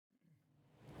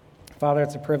Father,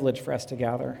 it's a privilege for us to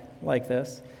gather like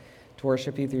this, to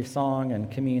worship you through song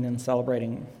and communion,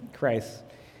 celebrating Christ's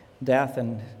death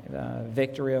and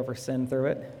victory over sin through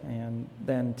it, and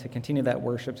then to continue that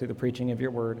worship through the preaching of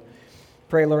your word.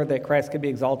 Pray, Lord, that Christ could be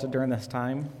exalted during this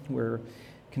time. We're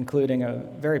concluding a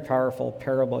very powerful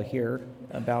parable here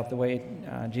about the way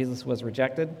Jesus was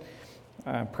rejected,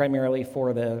 primarily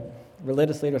for the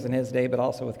religious leaders in his day, but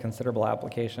also with considerable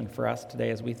application for us today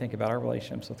as we think about our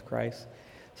relationships with Christ.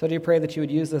 So do you pray that you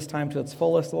would use this time to its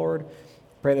fullest, Lord?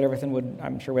 Pray that everything would,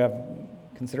 I'm sure we have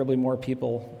considerably more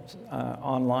people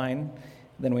online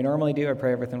than we normally do. I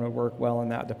pray everything would work well in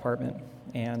that department.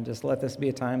 And just let this be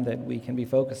a time that we can be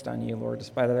focused on you, Lord,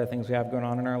 despite other things we have going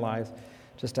on in our lives.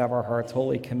 Just have our hearts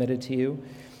wholly committed to you.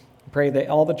 Pray that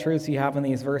all the truths you have in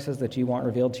these verses that you want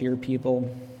revealed to your people,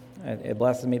 it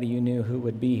blesses me that you knew who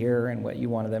would be here and what you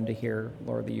wanted them to hear,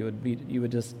 Lord, that you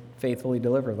would just faithfully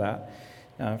deliver that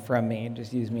from me.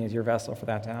 Just use me as your vessel for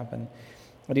that to happen.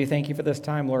 I do thank you for this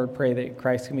time, Lord. Pray that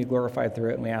Christ can be glorified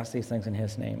through it, and we ask these things in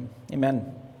his name.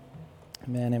 Amen.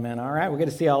 Amen, amen. All right, we're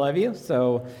good to see all of you.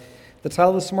 So the title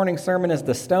of this morning's sermon is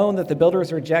 "The Stone That the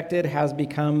Builders Rejected Has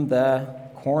Become the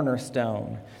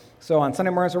Cornerstone." So on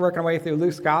Sunday mornings, we're working our way through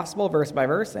Luke's Gospel, verse by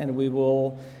verse, and we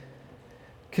will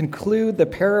conclude the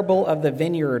parable of the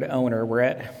vineyard owner. We're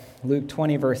at Luke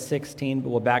 20, verse 16, but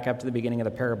we'll back up to the beginning of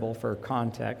the parable for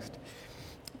context.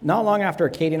 Not long after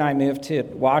Katie and I moved to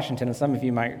Washington, and some of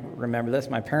you might remember this,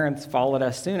 my parents followed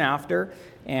us soon after,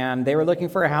 and they were looking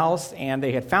for a house, and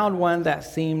they had found one that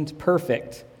seemed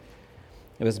perfect.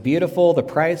 It was beautiful, the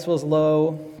price was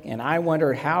low, and I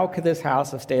wondered, how could this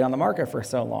house have stayed on the market for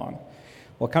so long?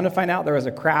 Well, come to find out, there was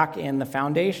a crack in the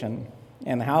foundation,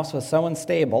 and the house was so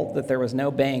unstable that there was no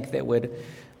bank that would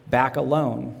back a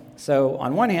loan. So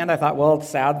on one hand, I thought, well, it's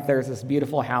sad that there's this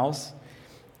beautiful house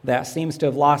that seems to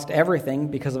have lost everything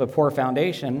because of a poor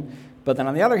foundation. But then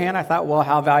on the other hand, I thought, well,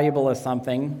 how valuable is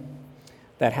something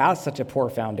that has such a poor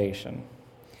foundation?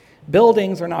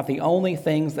 Buildings are not the only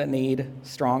things that need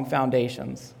strong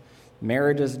foundations.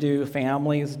 Marriages do,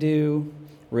 families do,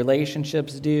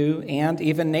 relationships do, and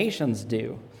even nations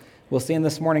do. We'll see in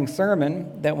this morning's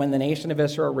sermon that when the nation of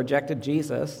Israel rejected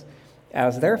Jesus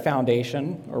as their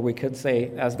foundation, or we could say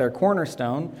as their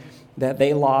cornerstone, that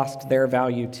they lost their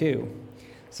value too.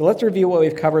 So let's review what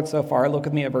we've covered so far. Look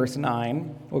with me at verse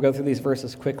 9. We'll go through these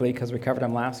verses quickly because we covered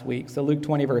them last week. So Luke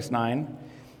 20, verse 9.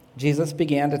 Jesus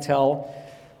began to tell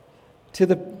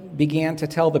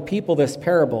the people this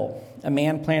parable. A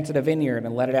man planted a vineyard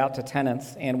and let it out to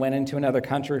tenants and went into another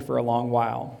country for a long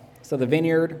while. So the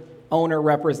vineyard owner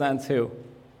represents who?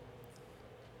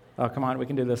 Oh, come on, we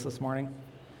can do this morning.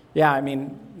 Yeah, I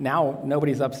mean, now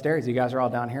nobody's upstairs. You guys are all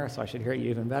down here, so I should hear you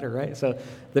even better, right? So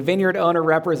the vineyard owner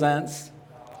represents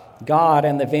God,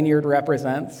 and the vineyard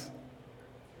represents,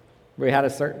 we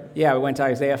went to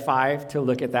Isaiah 5 to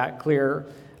look at that clear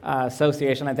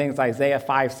association. I think it's Isaiah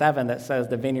 5:7 that says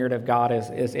the vineyard of God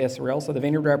is Israel. So the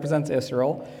vineyard represents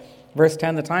Israel. Verse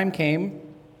 10, the time came,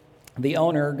 the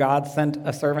owner, God, sent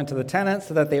a servant to the tenants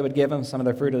so that they would give him some of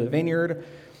the fruit of the vineyard.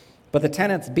 But the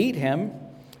tenants beat him.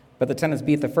 But the tenants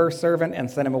beat the first servant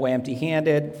and sent him away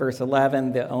empty-handed. Verse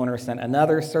 11, the owner sent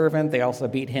another servant. They also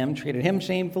beat him, treated him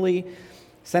shamefully,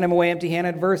 sent him away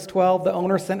empty-handed. Verse 12, the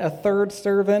owner sent a third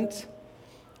servant.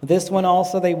 This one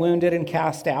also they wounded and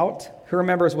cast out. Who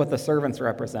remembers what the servants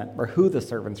represent, or who the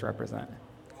servants represent?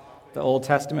 The Old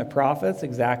Testament prophets,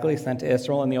 exactly, sent to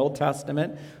Israel in the Old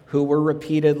Testament, who were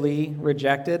repeatedly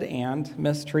rejected and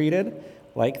mistreated,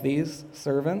 like these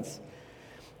servants.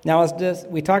 Now, as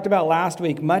we talked about last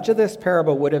week, much of this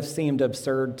parable would have seemed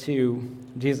absurd to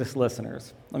Jesus'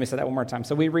 listeners. Let me say that one more time.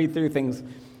 So we read through things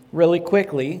really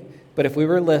quickly, but if we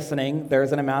were listening,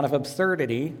 there's an amount of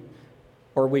absurdity,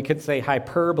 or we could say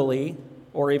hyperbole,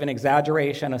 or even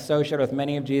exaggeration associated with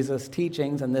many of Jesus'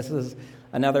 teachings, and this is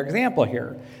another example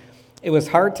here. It was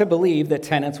hard to believe that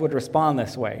tenants would respond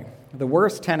this way. The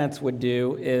worst tenants would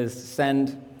do is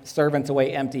send servants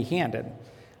away empty-handed.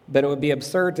 But it would be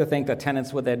absurd to think that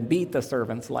tenants would then beat the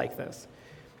servants like this,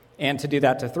 and to do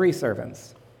that to three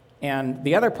servants. And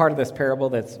the other part of this parable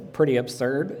that's pretty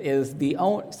absurd is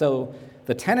so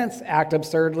the tenants act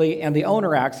absurdly, and the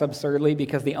owner acts absurdly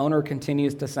because the owner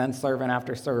continues to send servant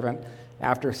after servant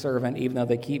after servant, even though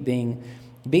they keep being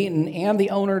beaten, and the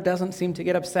owner doesn't seem to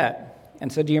get upset.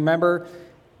 And so do you remember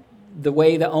the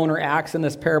way the owner acts in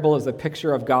this parable is a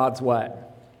picture of God's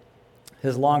what?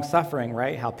 His long-suffering,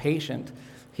 right? How patient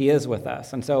he is with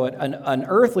us. And so an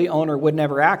earthly owner would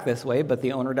never act this way, but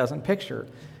the owner doesn't picture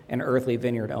an earthly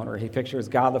vineyard owner. He pictures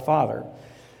God the Father.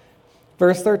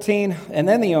 Verse 13, and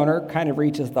then the owner kind of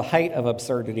reaches the height of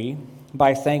absurdity.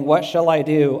 by saying, "What shall I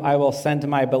do? I will send to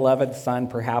my beloved son.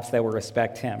 Perhaps they will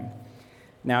respect him."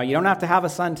 Now, you don't have to have a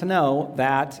son to know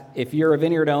that if you're a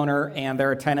vineyard owner and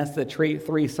there are tenants that treat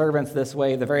 3 servants this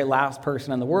way, the very last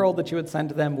person in the world that you would send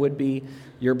to them would be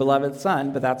your beloved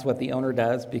son. But that's what the owner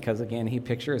does because, again, he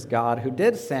pictures God who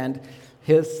did send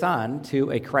his son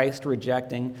to a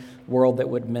Christ-rejecting world that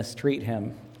would mistreat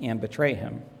him and betray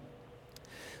him.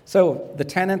 So the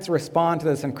tenants respond to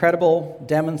this incredible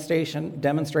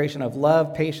demonstration of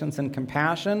love, patience, and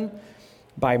compassion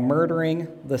by murdering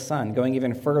the son, going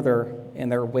even further in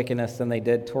their wickedness than they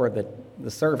did toward the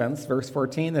servants. Verse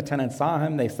 14, the tenants saw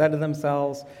him. They said to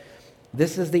themselves,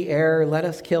 "This is the heir. Let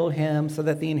us kill him so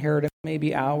that the inheritance may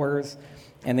be ours."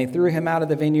 And they threw him out of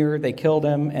the vineyard. They killed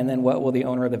him. And then what will the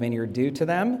owner of the vineyard do to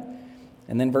them?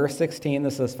 And then verse 16,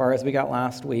 this is as far as we got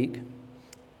last week.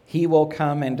 He will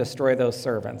come and destroy those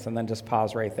servants. And then just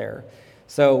pause right there.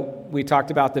 So we talked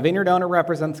about the vineyard owner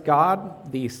represents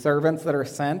God. The servants that are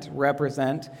sent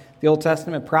represent the Old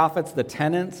Testament prophets. The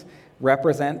tenants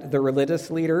represent the religious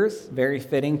leaders. Very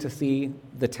fitting to see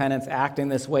the tenants acting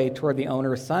this way toward the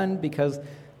owner's son because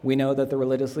we know that the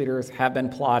religious leaders have been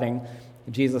plotting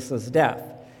Jesus' death.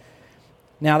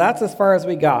 Now that's as far as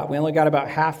we got. We only got about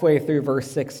halfway through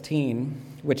verse 16,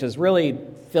 which is really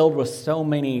filled with so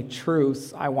many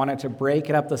truths. I wanted to break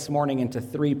it up this morning into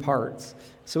 3 parts.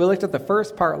 So we looked at the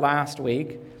first part last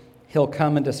week. He'll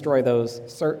come and destroy those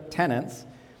tenants.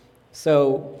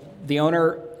 So the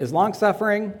owner is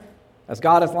long-suffering, as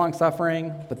God is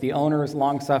long-suffering, but the owner's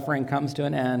long-suffering comes to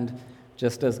an end,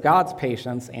 just as God's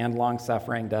patience and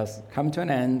long-suffering does come to an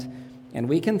end. And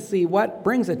we can see what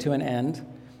brings it to an end,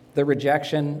 the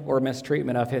rejection or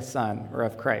mistreatment of his son or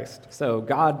of Christ. So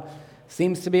God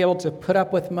seems to be able to put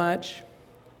up with much,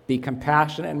 be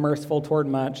compassionate and merciful toward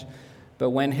much, but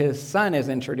when his son is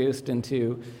introduced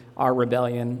into our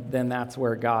rebellion, then that's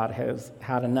where God has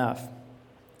had enough.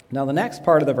 Now, the next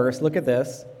part of the verse, look at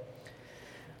this.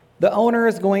 The owner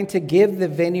is going to give the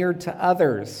vineyard to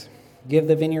others. Give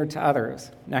the vineyard to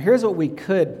others. Now, here's what we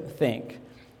could think.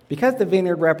 Because the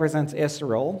vineyard represents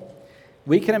Israel,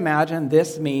 we can imagine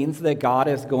this means that God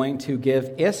is going to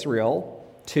give Israel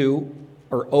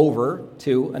over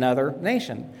to another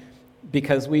nation.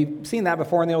 Because we've seen that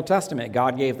before in the Old Testament.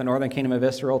 God gave the northern kingdom of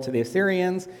Israel to the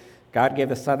Assyrians. God gave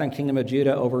the southern kingdom of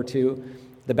Judah over to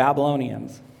the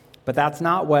Babylonians. But that's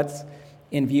not what's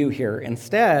in view here.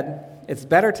 Instead, it's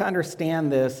better to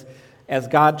understand this as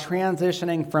God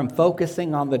transitioning from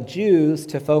focusing on the Jews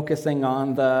to focusing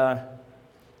on the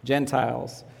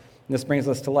Gentiles. And this brings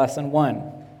us to lesson 1.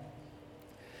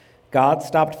 God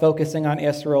stopped focusing on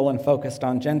Israel and focused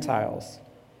on Gentiles.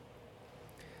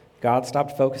 God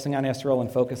stopped focusing on Israel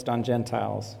and focused on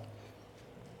Gentiles.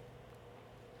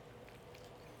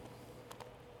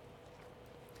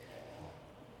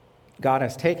 God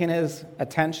has taken his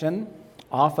attention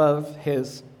off of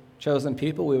his chosen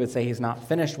people. We would say he's not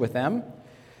finished with them.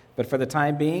 But for the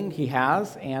time being, he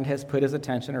has put his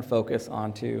attention or focus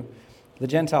onto the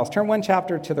Gentiles. Turn 1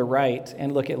 chapter to the right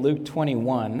and look at Luke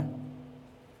 21.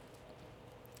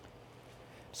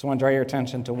 Just want to draw your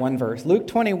attention to one verse. Luke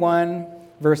 21,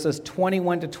 verses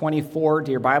 21 to 24.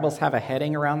 Do your Bibles have a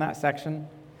heading around that section?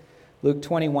 Luke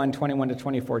 21, 21 to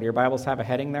 24. Do your Bibles have a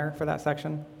heading there for that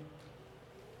section?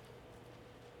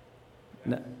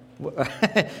 No.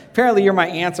 Apparently you're my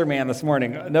answer man this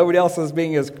morning. Nobody else is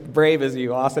being as brave as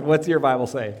you. Austin, what's your Bible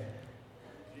say?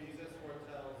 Jesus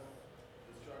foretells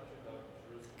destruction of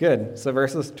Jerusalem. Good. So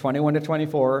verses 21 to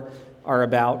 24 are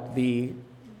about the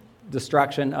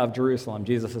destruction of Jerusalem.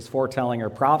 Jesus is foretelling or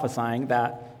prophesying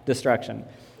that destruction.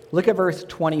 Look at verse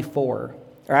 24.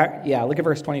 Look at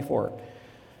verse 24.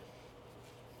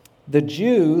 The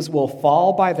Jews will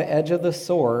fall by the edge of the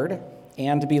sword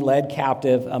and be led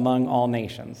captive among all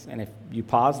nations. And if you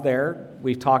pause there,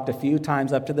 we've talked a few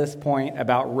times up to this point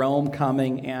about Rome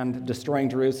coming and destroying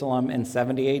Jerusalem in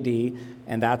 70 AD,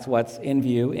 and that's what's in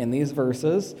view in these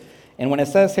verses. And when it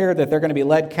says here that they're going to be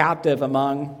led captive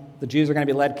the Jews are going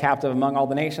to be led captive among all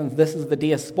the nations, this is the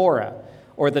diaspora,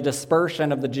 or the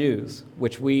dispersion of the Jews,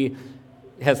 which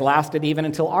has lasted even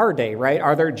until our day, right?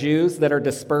 Are there Jews that are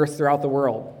dispersed throughout the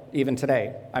world, even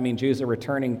today? I mean, Jews are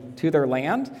returning to their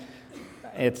land.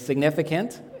 It's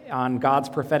significant on God's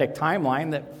prophetic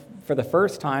timeline that for the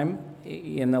first time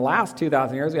in the last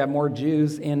 2,000 years, we have more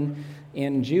Jews in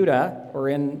Judah or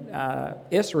in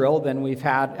Israel than we've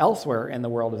had elsewhere in the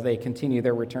world as they continue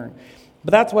their return.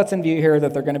 But that's what's in view here,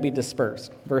 that they're going to be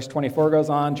dispersed. Verse 24 goes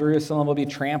on, Jerusalem will be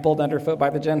trampled underfoot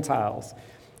by the Gentiles.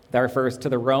 That refers to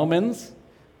the Romans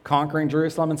conquering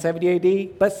Jerusalem in 70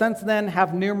 AD, but since then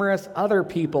have numerous other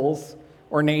peoples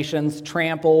or nations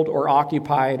trampled or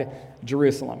occupied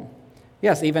Jerusalem.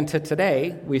 Yes, even to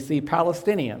today, we see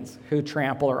Palestinians who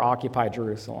trample or occupy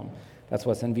Jerusalem. That's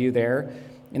what's in view there.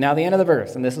 And now the end of the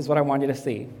verse, and this is what I want you to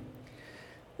see.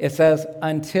 It says,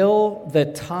 until the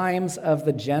times of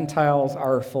the Gentiles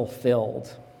are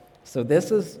fulfilled. So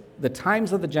this is the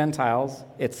times of the Gentiles.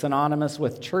 It's synonymous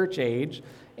with church age,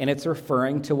 and it's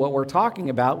referring to what we're talking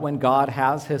about when God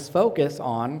has his focus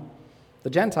on the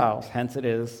Gentiles. Hence it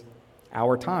is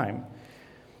our time,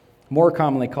 more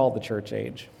commonly called the church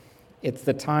age. It's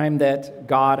the time that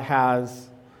God has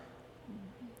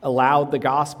allowed the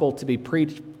gospel to be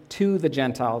preached to the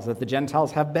Gentiles, that the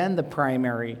Gentiles have been the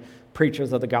primary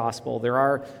preachers of the gospel. There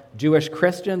are Jewish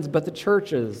Christians, but the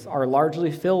churches are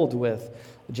largely filled with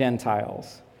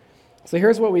Gentiles. So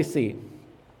here's what we see.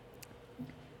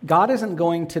 God isn't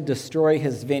going to destroy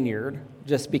his vineyard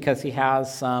just because he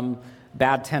has some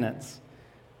bad tenants.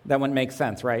 That wouldn't make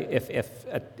sense, right?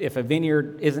 If a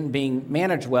vineyard isn't being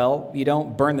managed well, you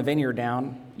don't burn the vineyard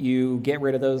down. You get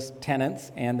rid of those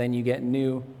tenants, and then you get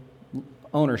new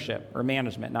ownership, or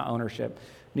management, not ownership,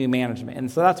 new management.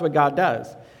 And so that's what God does.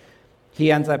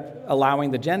 He ends up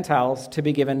allowing the Gentiles to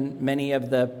be given many of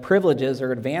the privileges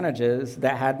or advantages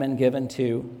that had been given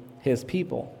to his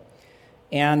people.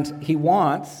 And he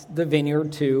wants the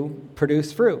vineyard to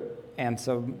produce fruit. And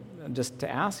so just to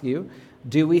ask you,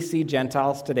 do we see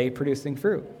Gentiles today producing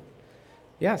fruit?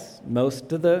 Yes,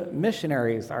 most of the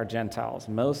missionaries are Gentiles.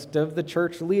 Most of the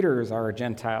church leaders are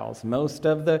Gentiles. Most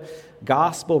of the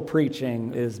gospel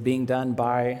preaching is being done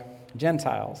by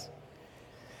Gentiles.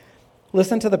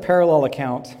 Listen to the parallel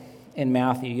account in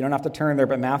Matthew. You don't have to turn there,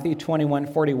 but Matthew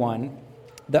 21:41.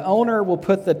 The owner will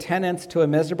put the tenants to a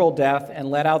miserable death and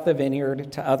let out the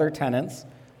vineyard to other tenants,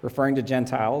 referring to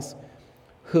Gentiles,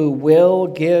 who will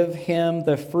give him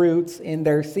the fruits in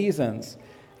their seasons.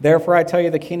 Therefore, I tell you,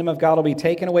 the kingdom of God will be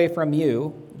taken away from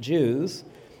you, Jews,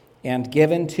 and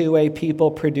given to a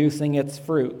people producing its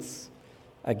fruits.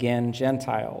 Again,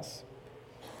 Gentiles.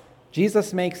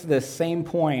 Jesus makes this same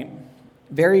point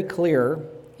very clear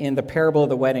in the parable of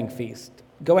the wedding feast.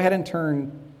 Go ahead and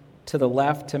turn to the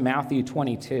left to Matthew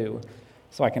 22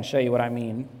 so I can show you what I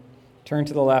mean. Turn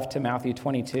to the left to Matthew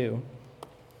 22.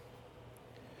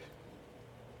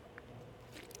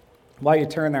 While you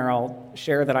turn there, I'll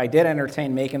share that I did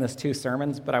entertain making this 2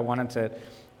 sermons, but I wanted to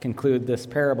conclude this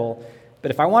parable.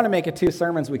 But if I want to make it 2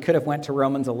 sermons, we could have went to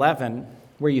Romans 11,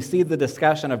 where you see the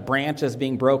discussion of branches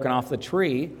being broken off the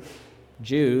tree,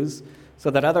 Jews,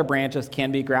 so that other branches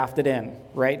can be grafted in,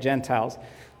 right, Gentiles.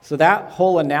 So that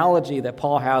whole analogy that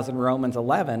Paul has in Romans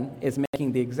 11 is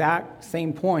making the exact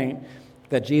same point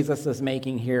that Jesus is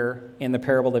making here in the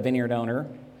parable of the vineyard owner,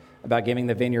 about giving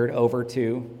the vineyard over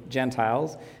to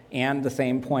Gentiles, and the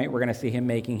same point we're going to see him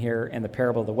making here in the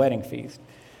parable of the wedding feast.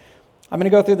 I'm going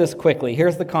to go through this quickly.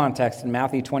 Here's the context in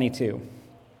Matthew 22.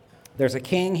 There's a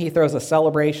king. He throws a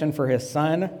celebration for his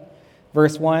son.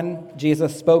 Verse 1,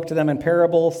 Jesus spoke to them in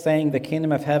parables, saying, the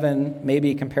kingdom of heaven may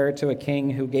be compared to a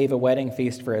king who gave a wedding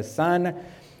feast for his son.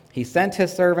 He sent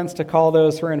his servants to call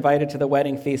those who were invited to the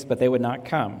wedding feast, but they would not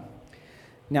come.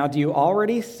 Now, do you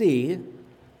already see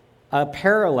a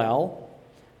parallel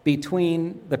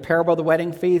between the parable of the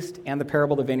wedding feast and the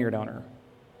parable of the vineyard owner?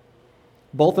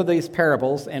 Both of these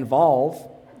parables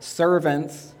involve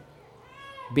servants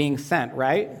being sent,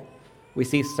 right? We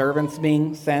see servants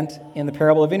being sent in the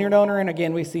parable of the vineyard owner, and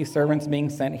again, we see servants being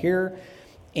sent here.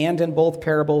 And in both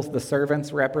parables, the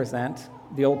servants represent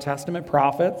the Old Testament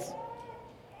prophets.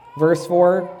 Verse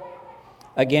 4,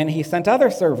 again, he sent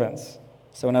other servants.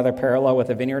 So another parallel with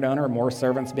the vineyard owner, more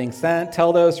servants being sent.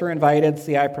 Tell those who are invited,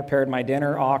 see, I prepared my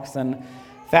dinner, oxen,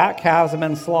 fat calves have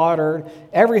been slaughtered,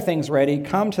 everything's ready,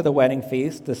 come to the wedding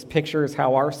feast. This pictures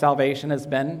how our salvation has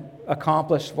been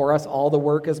accomplished for us. All the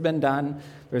work has been done.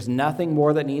 There's nothing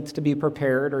more that needs to be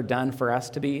prepared or done for us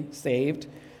to be saved.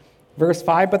 Verse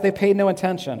 5, but they paid no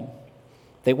attention.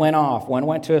 They went off. One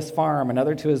went to his farm,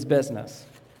 another to his business.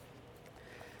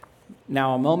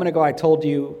 Now, a moment ago, I told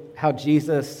you how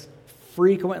Jesus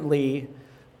frequently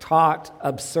taught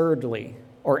absurdly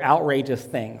or outrageous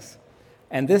things.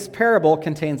 And this parable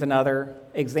contains another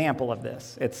example of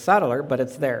this. It's subtler, but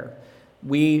it's there.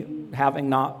 We, having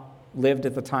not lived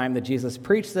at the time that Jesus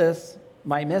preached this,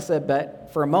 might miss it,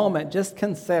 but for a moment, just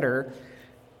consider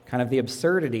kind of the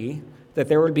absurdity that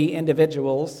there would be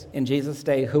individuals in Jesus'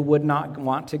 day who would not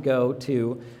want to go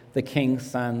to the king's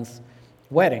son's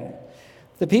wedding.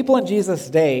 The people in Jesus'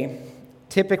 day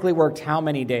typically worked how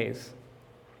many days?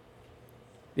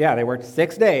 Yeah, they worked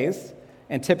 6 days,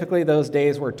 and typically those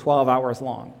days were 12 hours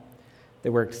long. They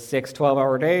worked 6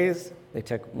 12-hour days. They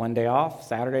took 1 day off,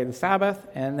 Saturday the Sabbath,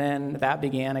 and then that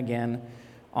began again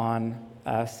on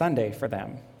Sunday for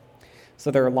them. So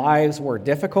their lives were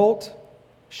difficult,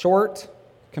 short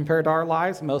compared to our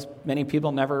lives. Many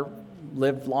people never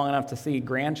lived long enough to see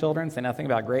grandchildren, say nothing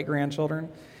about great-grandchildren.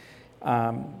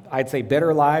 I'd say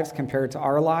bitter lives compared to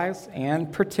our lives,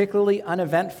 and particularly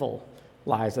uneventful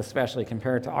lives, especially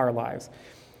compared to our lives.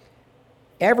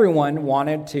 Everyone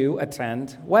wanted to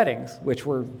attend weddings, which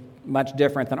were much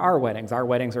different than our weddings. Our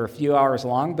weddings are a few hours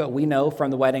long, but we know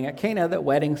from the wedding at Cana that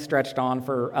weddings stretched on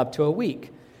for up to a week.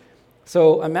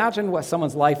 So imagine what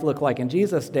someone's life looked like in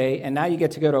Jesus' day, and now you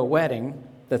get to go to a wedding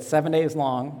that's 7 days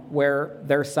long where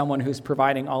there's someone who's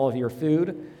providing all of your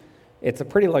food. It's a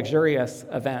pretty luxurious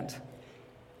event.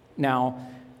 Now,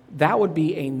 that would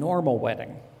be a normal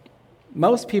wedding.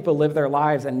 Most people live their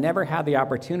lives and never had the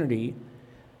opportunity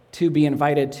to be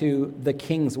invited to the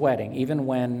king's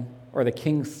wedding, or the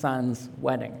king's son's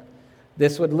wedding.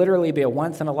 This would literally be a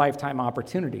once-in-a-lifetime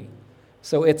opportunity.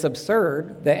 So it's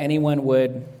absurd that anyone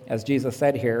would, as Jesus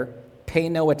said here, pay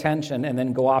no attention and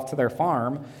then go off to their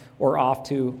farm or off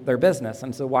to their business.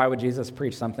 And so why would Jesus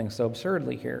preach something so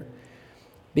absurdly here?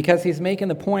 Because he's making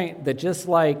the point that just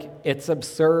like it's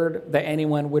absurd that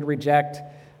anyone would reject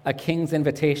a king's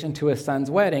invitation to his son's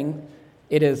wedding,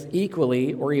 it is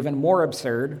equally or even more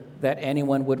absurd that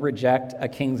anyone would reject a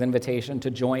king's invitation to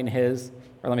join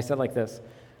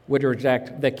would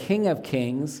reject the King of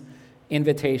Kings'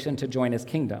 invitation to join his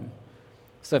kingdom.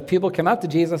 So if people come up to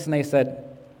Jesus and they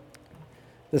said,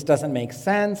 this doesn't make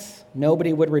sense,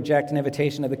 nobody would reject an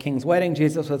invitation to the king's wedding,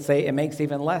 Jesus would say, it makes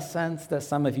even less sense that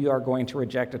some of you are going to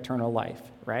reject eternal life,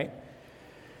 right?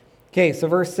 Okay, so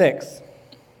verse 6.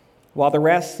 While the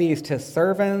rest seized his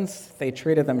servants, they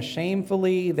treated them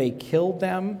shamefully, they killed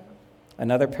them.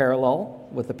 Another parallel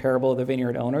with the parable of the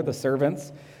vineyard owner. The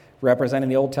servants, representing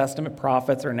the Old Testament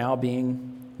prophets, are now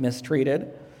being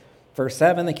mistreated. Verse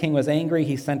 7, the king was angry.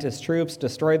 He sent his troops,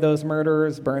 destroyed those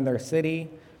murderers, burned their city.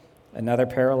 Another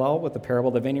parallel with the parable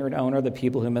of the vineyard owner. The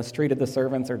people who mistreated the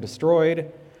servants are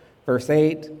destroyed. Verse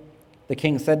 8, the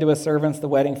king said to his servants, the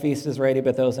wedding feast is ready,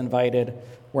 but those invited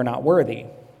were not worthy.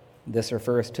 This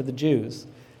refers to the Jews.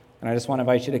 And I just want to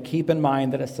invite you to keep in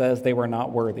mind that it says they were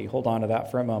not worthy. Hold on to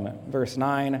that for a moment. Verse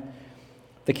 9,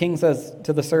 the king says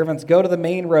to the servants, go to the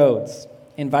main roads,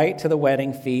 invite to the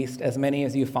wedding feast as many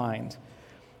as you find.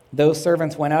 Those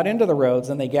servants went out into the roads,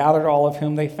 and they gathered all of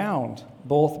whom they found,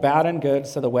 both bad and good,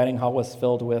 so the wedding hall was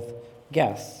filled with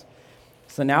guests.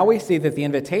 So now we see that the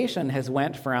invitation has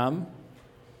went from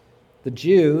the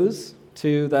Jews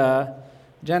to the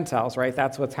Gentiles, right?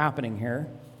 That's what's happening here.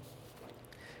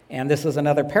 And this is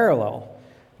another parallel.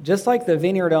 Just like the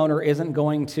vineyard owner isn't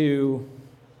going to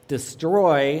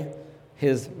destroy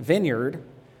his vineyard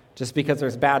just because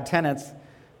there's bad tenants,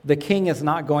 the king is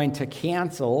not going to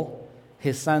cancel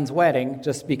his son's wedding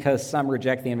just because some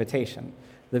reject the invitation.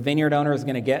 The vineyard owner is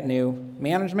going to get new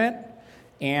management,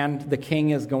 and the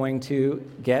king is going to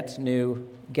get new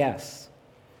guests.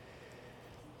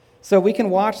 So we can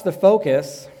watch the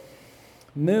focus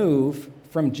move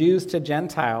from Jews to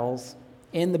Gentiles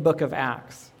in the book of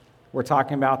Acts. We're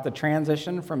talking about the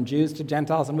transition from Jews to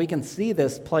Gentiles, and we can see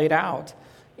this played out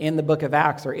in the book of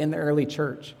Acts or in the early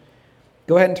church.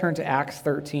 Go ahead and turn to Acts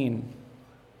 13.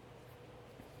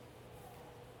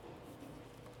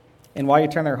 And while you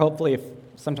turn there, hopefully,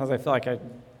 sometimes I feel like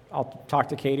I'll talk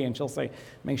to Katie and she'll say,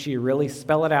 make sure you really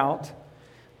spell it out.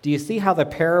 Do you see how the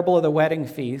parable of the wedding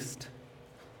feast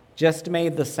just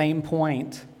made the same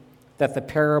point that the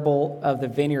parable of the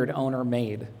vineyard owner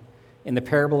made? In the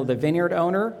parable of the vineyard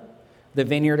owner, the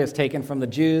vineyard is taken from the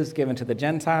Jews, given to the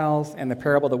Gentiles. And the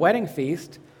parable of the wedding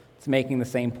feast, it's making the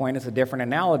same point. It's a different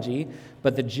analogy.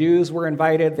 But the Jews were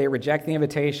invited, they reject the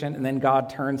invitation, and then God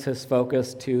turns his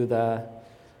focus to the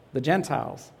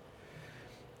Gentiles.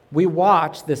 We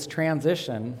watch this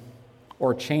transition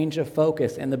or change of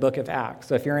focus in the book of Acts.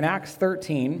 So if you're in Acts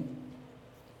 13,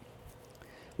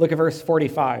 look at verse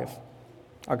 45.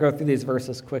 I'll go through these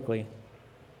verses quickly.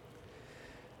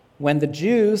 When the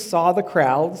Jews saw the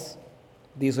crowds,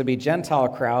 these would be Gentile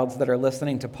crowds that are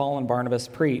listening to Paul and Barnabas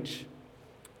preach,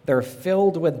 they're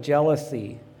filled with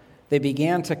jealousy. They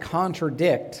began to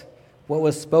contradict what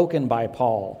was spoken by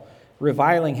Paul,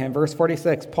 reviling him. Verse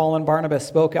 46, Paul and Barnabas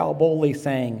spoke out boldly,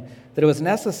 saying that it was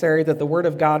necessary that the word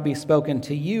of God be spoken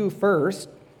to you first,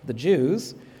 the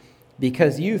Jews,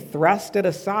 because you thrust it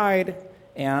aside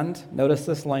and, notice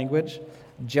this language,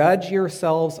 judge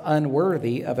yourselves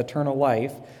unworthy of eternal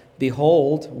life.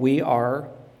 Behold, we are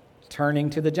turning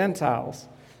to the Gentiles.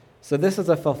 So this is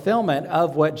a fulfillment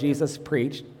of what Jesus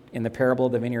preached in the parable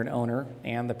of the vineyard owner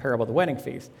and the parable of the wedding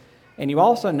feast. And you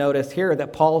also notice here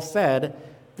that Paul said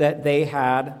that they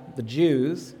had, the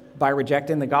Jews, by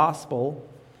rejecting the gospel,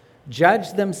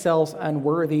 judged themselves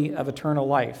unworthy of eternal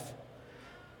life.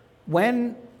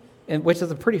 Which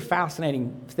is a pretty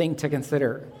fascinating thing to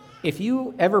consider. If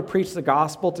you ever preach the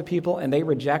gospel to people and they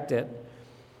reject it,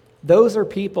 those are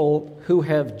people who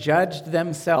have judged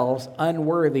themselves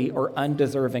unworthy or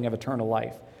undeserving of eternal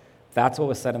life. That's what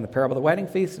was said in the parable of the wedding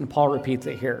feast, and Paul repeats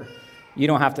it here. You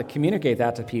don't have to communicate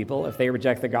that to people if they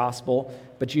reject the gospel,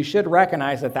 but you should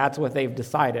recognize that that's what they've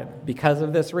decided. Because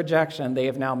of this rejection, they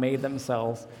have now made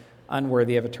themselves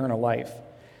unworthy of eternal life.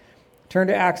 Turn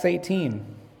to Acts 18.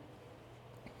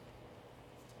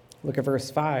 Look at verse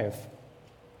 5.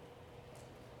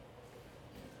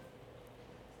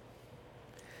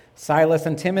 Silas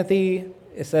and Timothy,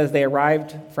 it says they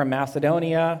arrived from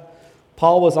Macedonia.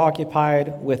 Paul was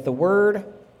occupied with the word,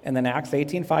 and then Acts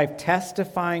 18:5,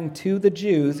 testifying to the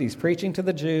Jews, he's preaching to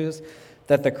the Jews,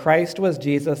 that the Christ was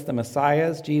Jesus, the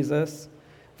Messiah is Jesus.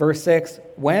 Verse 6,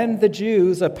 when the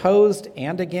Jews opposed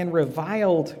and again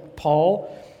reviled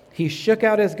Paul, he shook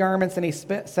out his garments and he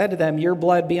said to them, your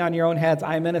blood be on your own heads,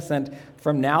 I am innocent.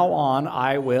 From now on,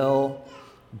 I will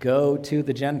go to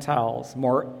the Gentiles.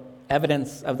 More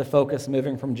evidence of the focus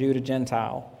moving from Jew to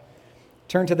Gentile.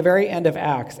 Turn to the very end of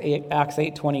Acts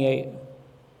 8:28.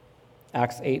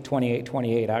 Acts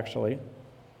 8:28 actually.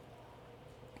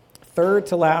 Third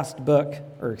to last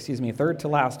verse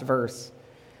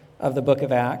of the book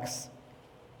of Acts.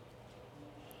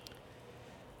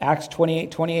 Acts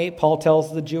 28:28, Paul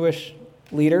tells the Jewish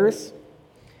leaders,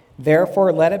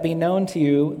 therefore let it be known to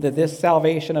you that this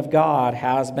salvation of God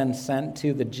has been sent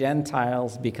to the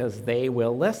Gentiles because they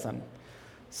will listen.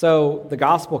 So the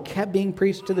gospel kept being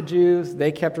preached to the Jews,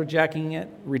 they kept rejecting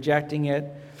it,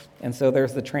 and so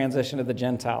there's the transition to the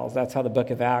Gentiles. That's how the book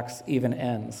of Acts even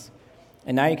ends.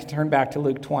 And now you can turn back to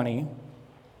Luke 20.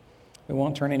 We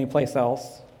won't turn anyplace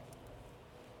else.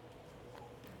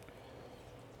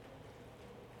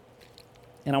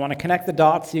 And I want to connect the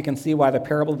dots so you can see why the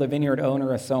parable of the vineyard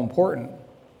owner is so important.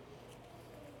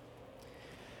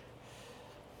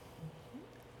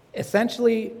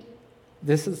 Essentially,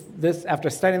 this after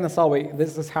studying this all week,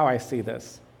 this is how I see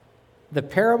this. The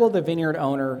parable of the vineyard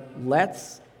owner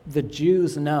lets the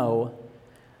Jews know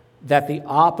that the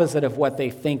opposite of what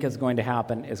they think is going to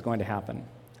happen is going to happen.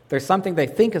 There's something they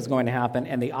think is going to happen,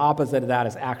 and the opposite of that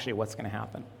is actually what's going to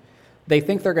happen. They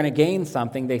think they're going to gain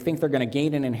something. They think they're going to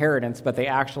gain an inheritance, but they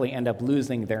actually end up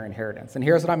losing their inheritance. And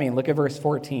here's what I mean. Look at verse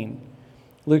 14.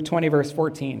 Luke 20, verse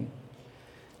 14.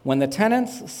 When the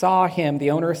tenants saw him, the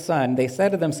owner's son, they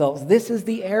said to themselves, this is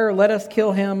the heir, let us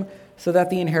kill him so that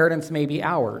the inheritance may be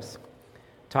ours.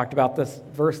 Talked about this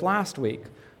verse last week.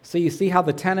 So you see how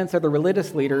the tenants or the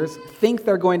religious leaders think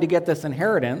they're going to get this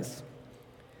inheritance.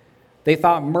 They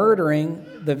thought murdering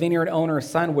the vineyard owner's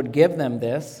son would give them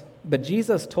this. But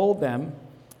Jesus told them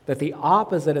that the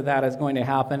opposite of that is going to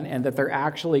happen and that they're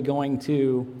actually going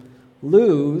to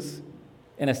lose,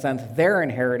 in a sense, their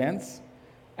inheritance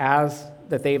as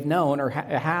that they've known or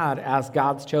had as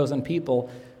God's chosen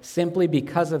people simply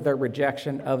because of their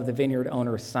rejection of the vineyard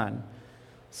owner's son.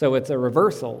 So it's a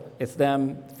reversal. It's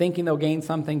them thinking they'll gain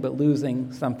something but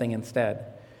losing something instead.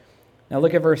 Now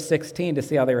look at verse 16 to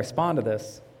see how they respond to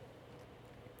this.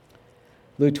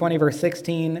 Luke 20, verse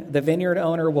 16, the vineyard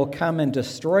owner will come and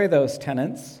destroy those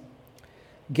tenants,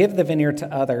 give the vineyard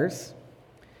to others.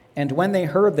 And when they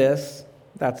heard this,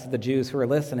 that's the Jews who were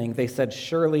listening, they said,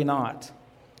 surely not.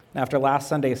 And after last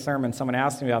Sunday's sermon, someone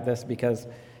asked me about this because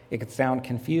it could sound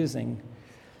confusing.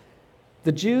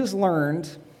 The Jews learned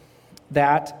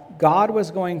that God was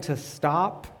going to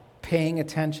stop paying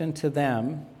attention to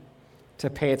them to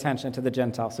pay attention to the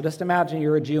Gentiles. So just imagine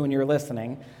you're a Jew and you're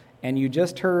listening, and you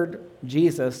just heard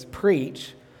Jesus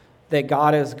preach that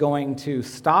God is going to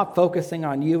stop focusing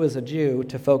on you as a Jew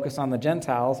to focus on the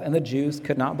Gentiles, and the Jews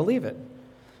could not believe it.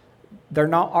 They're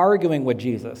not arguing with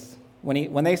Jesus.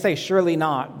 When they say surely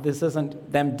not, this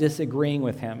isn't them disagreeing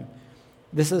with him.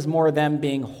 This is more them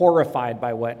being horrified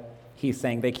by what he's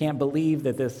saying. They can't believe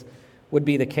that this would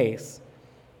be the case.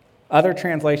 Other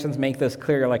translations make this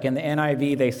clear, like in the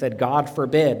NIV, they said, God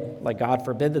forbid, like God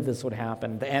forbid that this would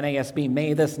happen. The NASB,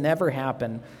 may this never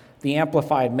happen. The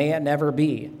Amplified, may it never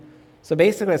be. So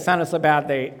basically, it sounded so bad,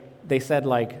 they said,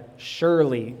 like,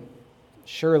 surely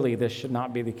this should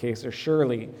not be the case, or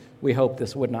surely we hope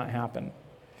this would not happen.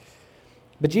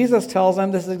 But Jesus tells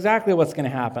them this is exactly what's going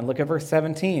to happen. Look at verse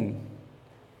 17.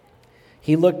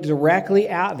 He looked directly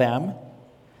at them,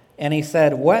 and he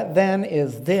said, what then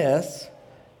is this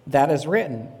that is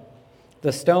written?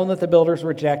 The stone that the builders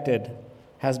rejected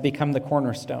has become the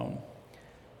cornerstone.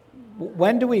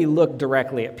 When do we look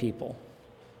directly at people?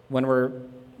 When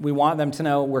we want them to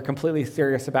know we're completely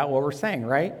serious about what we're saying,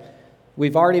 right?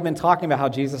 We've already been talking about how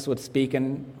Jesus would speak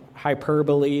in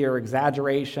hyperbole or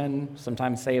exaggeration,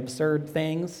 sometimes say absurd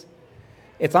things.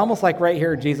 It's almost like right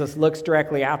here, Jesus looks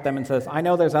directly at them and says, I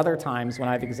know there's other times when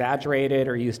I've exaggerated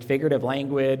or used figurative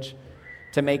language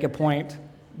to make a point.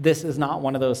 This is not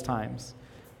one of those times.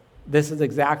 This is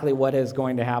exactly what is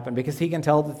going to happen, because he can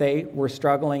tell that they were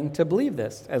struggling to believe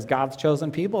this. As God's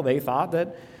chosen people, they thought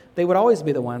that they would always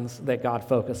be the ones that God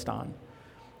focused on.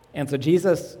 And so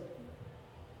Jesus,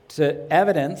 to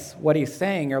evidence what he's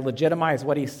saying or legitimize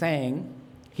what he's saying,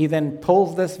 he then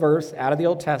pulls this verse out of the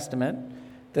Old Testament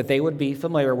that they would be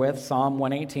familiar with, Psalm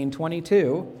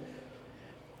 118:22,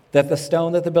 that the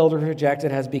stone that the builders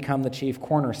rejected has become the chief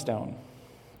cornerstone.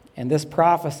 And this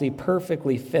prophecy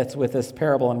perfectly fits with this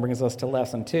parable and brings us to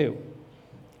lesson 2.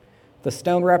 The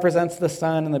stone represents the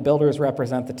son, and the builders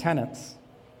represent the tenants.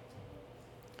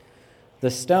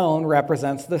 The stone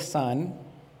represents the son,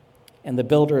 and the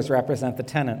builders represent the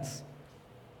tenants.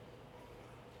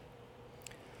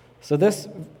 So this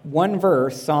one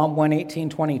verse, Psalm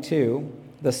 118:22,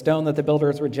 the stone that the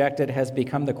builders rejected has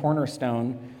become the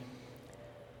cornerstone,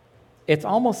 it's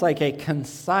almost like a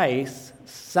concise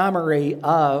summary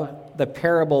of the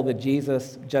parable that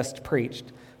Jesus just preached.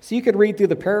 So you could read through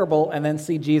the parable and then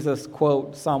see Jesus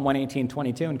quote Psalm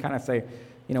 118:22 and kind of say,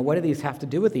 what do these have to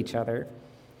do with each other?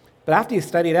 But after you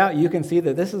study it out, you can see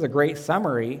that this is a great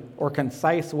summary or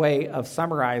concise way of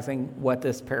summarizing what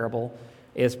this parable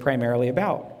is primarily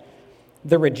about.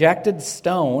 The rejected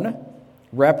stone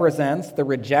represents the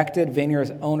rejected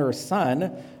vineyard owner's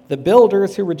son. The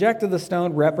builders who rejected the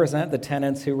stone represent the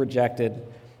tenants who rejected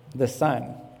the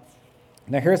son.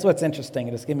 Now here's what's interesting.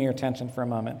 Just give me your attention for a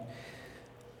moment.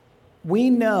 We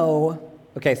know,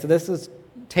 so this is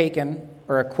taken,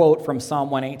 or a quote from Psalm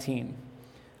 118.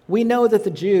 We know that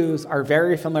the Jews are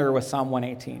very familiar with Psalm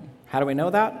 118. How do we know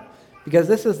that? Because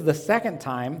this is the second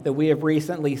time that we have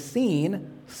recently seen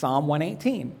Psalm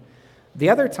 118. The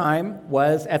other time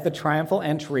was at the triumphal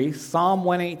entry. Psalm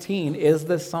 118 is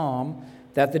the psalm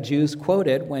that the Jews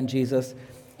quoted when Jesus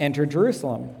entered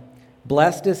Jerusalem.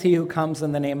 Blessed is he who comes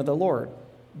in the name of the Lord.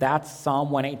 That's Psalm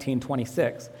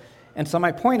 118:26. And so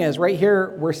my point is, right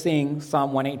here we're seeing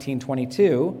Psalm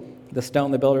 118:22, the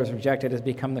stone the builders rejected has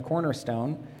become the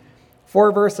cornerstone.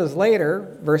 4 verses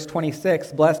later, verse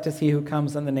 26, blessed is he who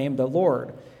comes in the name of the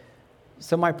Lord.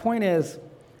 So my point is,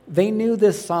 they knew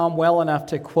this psalm well enough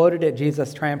to quote it at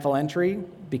Jesus' triumphal entry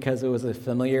because it was a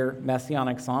familiar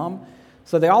messianic psalm.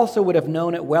 So they also would have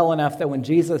known it well enough that when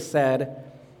Jesus said,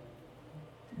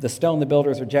 the stone the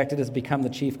builders rejected has become the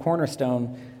chief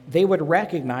cornerstone, they would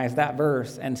recognize that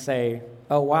verse and say,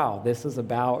 oh wow, this is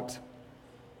about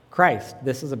Christ.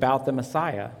 This is about the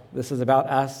Messiah. This is about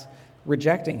us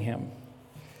rejecting him.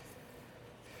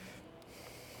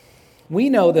 We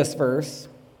know this verse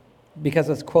because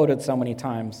it's quoted so many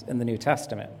times in the New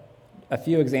Testament. A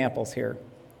few examples here.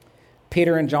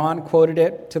 Peter and John quoted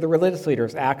it to the religious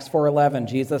leaders. Acts 4:11,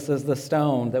 Jesus is the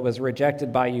stone that was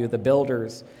rejected by you, the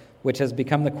builders, which has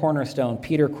become the cornerstone.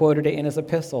 Peter quoted it in his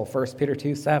epistle, 1 Peter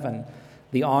 2:7.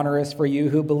 The honor is for you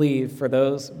who believe,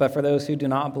 but for those who do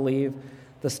not believe,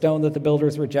 the stone that the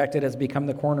builders rejected has become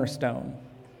the cornerstone.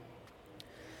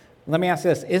 Let me ask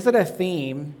this. Is it a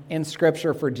theme in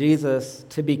Scripture for Jesus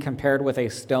to be compared with a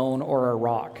stone or a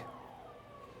rock?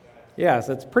 Yes,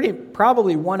 it's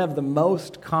probably one of the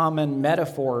most common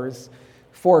metaphors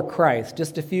for Christ.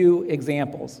 Just a few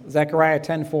examples. Zechariah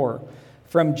 10:4.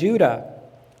 From Judah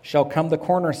shall come the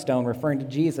cornerstone, referring to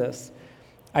Jesus.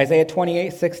 Isaiah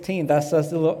 28:16. Thus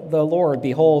says the Lord,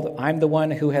 behold, I'm the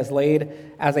one who has laid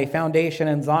as a foundation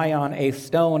in Zion a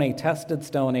stone, a tested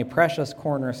stone, a precious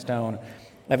cornerstone,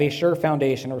 of a sure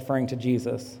foundation, referring to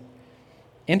Jesus.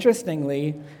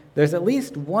 Interestingly, there's at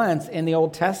least once in the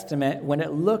Old Testament when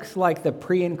it looks like the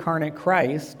pre-incarnate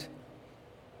Christ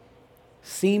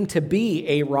seemed to be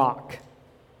a rock.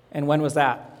 And when was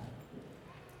that?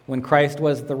 When Christ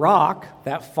was the rock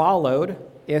that followed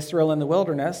Israel in the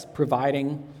wilderness,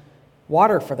 providing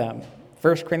water for them.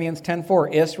 1 Corinthians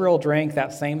 10:4, Israel drank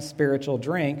that same spiritual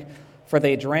drink, for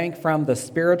they drank from the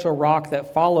spiritual rock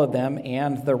that followed them,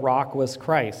 and the rock was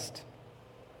Christ.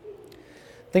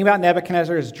 Think about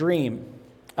Nebuchadnezzar's dream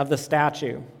of the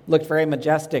statue. Looked very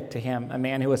majestic to him, a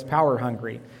man who was power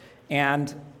hungry.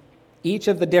 And each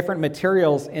of the different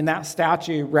materials in that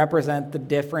statue represent the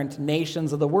different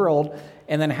nations of the world.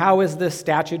 And then how is this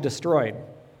statue destroyed?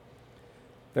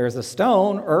 There's a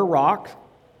stone or a rock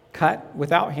cut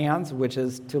without hands, which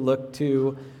is to look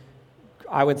to,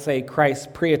 I would say, Christ's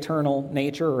pre-eternal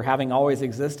nature, or having always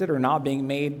existed, or not being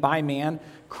made by man,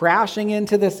 crashing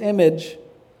into this image,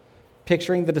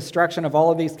 picturing the destruction of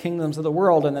all of these kingdoms of the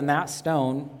world, and then that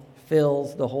stone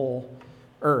fills the whole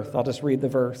earth. I'll just read the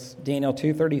verse. Daniel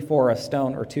 2:34, a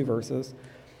stone, or two verses.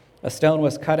 A stone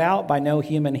was cut out by no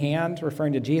human hand,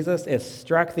 referring to Jesus. It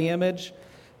struck the image.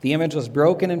 The image was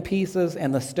broken in pieces,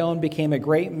 and the stone became a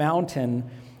great mountain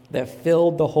that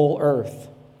filled the whole earth.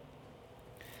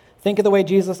 Think of the way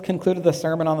Jesus concluded the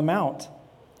Sermon on the Mount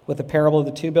with the parable of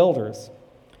the two builders.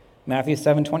 Matthew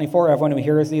 7:24, everyone who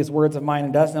hears these words of mine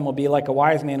and does them will be like a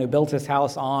wise man who built his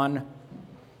house on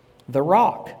the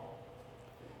rock.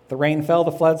 The rain fell,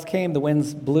 the floods came, the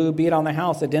winds blew, beat on the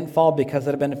house. It didn't fall because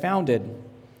it had been founded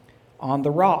on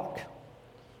the rock.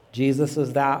 Jesus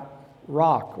is that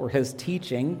rock, or his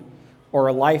teaching, or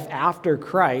a life after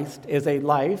Christ is a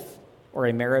life, or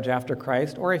a marriage after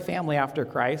Christ, or a family after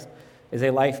Christ is a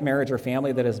life, marriage, or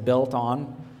family that is built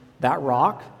on that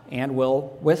rock and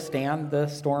will withstand the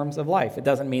storms of life. It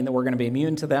doesn't mean that we're going to be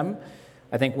immune to them.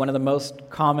 I think one of the most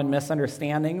common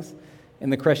misunderstandings in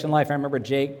the Christian life, I remember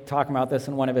Jake talking about this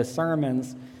in one of his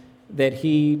sermons, that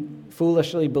he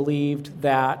foolishly believed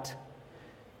that,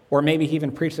 or maybe he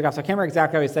even preached the gospel. I can't remember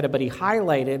exactly how he said it, but he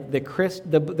highlighted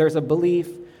there's a belief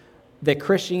that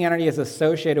Christianity is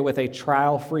associated with a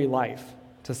trial-free life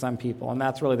to some people, and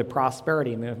that's really the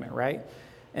prosperity movement, right?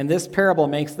 And this parable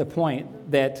makes the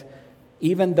point that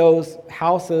even those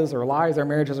houses or lives or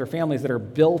marriages or families that are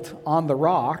built on the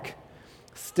rock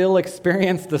still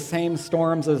experience the same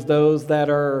storms as those that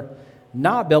are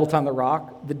not built on the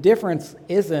rock. The difference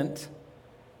isn't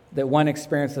that one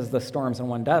experiences the storms and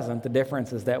one doesn't. The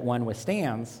difference is that one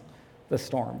withstands the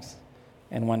storms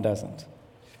and one doesn't.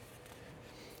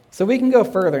 So we can go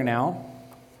further now.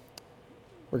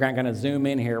 We're going to zoom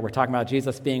in here. We're talking about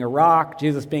Jesus being a rock,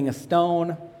 Jesus being a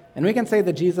stone, and we can say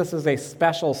that Jesus is a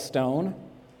special stone.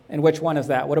 And which one is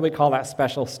that? What do we call that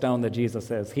special stone that Jesus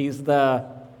is? He's the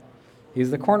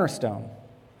cornerstone.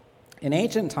 In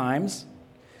ancient times,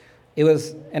 it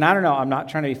was, and I don't know, I'm not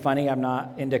trying to be funny, I'm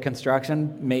not into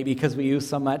construction, maybe because we use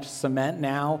so much cement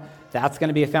now, that's going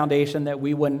to be a foundation that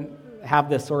we wouldn't have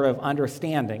this sort of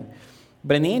understanding.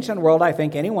 But in the ancient world, I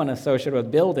think anyone associated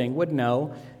with building would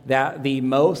know that the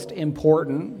most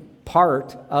important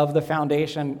part of the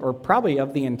foundation, or probably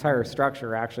of the entire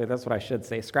structure, actually, that's what I should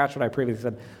say, scratch what I previously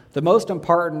said, the most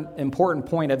important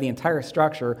point of the entire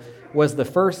structure was the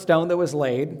first stone that was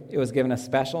laid. It was given a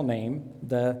special name,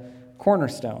 the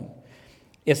cornerstone.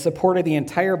 It supported the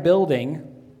entire building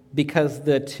because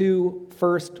the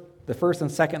first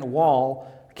and second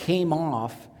wall came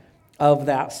off of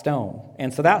that stone.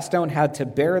 And so that stone had to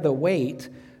bear the weight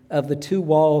of the two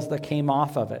walls that came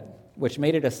off of it, which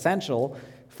made it essential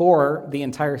for the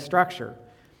entire structure.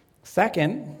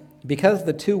 Second, because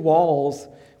the two walls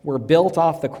were built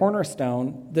off the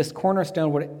cornerstone, this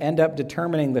cornerstone would end up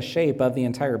determining the shape of the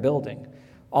entire building.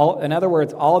 In other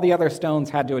words, all the other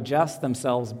stones had to adjust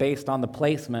themselves based on the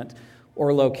placement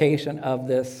or location of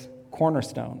this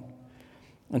cornerstone.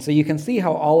 And so you can see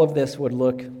how all of this would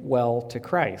look well to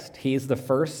Christ. He's the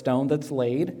first stone that's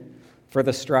laid for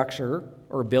the structure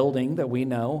or building that we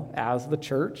know as the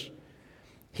church.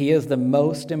 He is the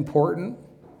most important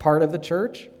part of the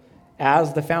church.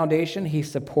 As the foundation, he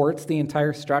supports the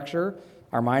entire structure.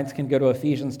 Our minds can go to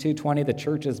Ephesians 2:20. The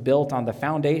church is built on the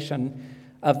foundation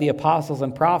of the apostles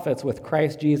and prophets, with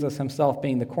Christ Jesus himself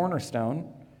being the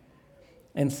cornerstone.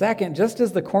 And second, just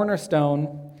as the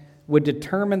cornerstone would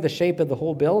determine the shape of the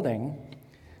whole building,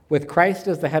 with Christ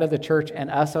as the head of the church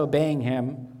and us obeying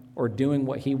him or doing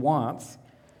what he wants,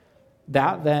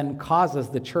 that then causes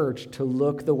the church to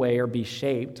look the way or be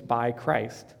shaped by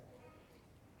Christ.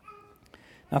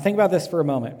 Now think about this for a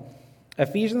moment.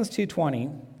 Ephesians 2:20,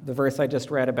 the verse I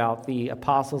just read about the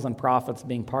apostles and prophets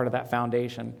being part of that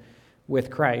foundation with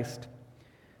Christ,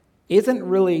 isn't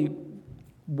really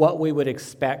what we would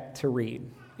expect to read.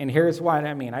 And here's what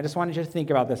I mean. I just wanted you to think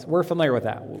about this. We're familiar with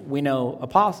that. We know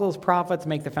apostles, prophets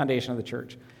make the foundation of the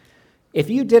church. If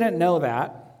you didn't know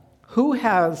that, who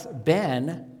has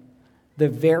been the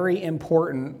very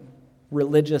important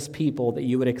religious people that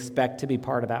you would expect to be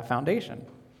part of that foundation?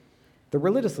 The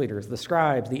religious leaders, the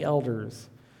scribes, the elders,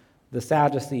 the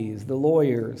Sadducees, the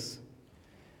lawyers.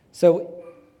 So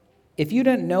if you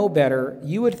didn't know better,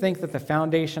 you would think that the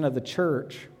foundation of the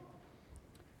church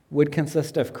would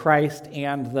consist of Christ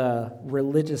and the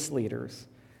religious leaders,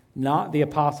 not the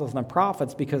apostles and the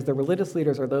prophets, because the religious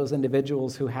leaders are those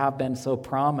individuals who have been so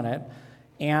prominent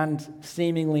and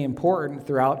seemingly important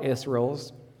throughout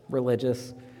Israel's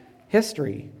religious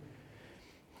history.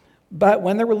 But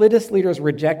when the religious leaders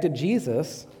rejected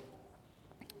Jesus,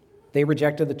 they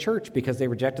rejected the church because they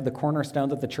rejected the cornerstone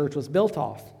that the church was built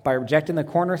off. By rejecting the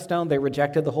cornerstone, they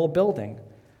rejected the whole building.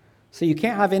 So you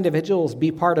can't have individuals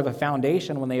be part of a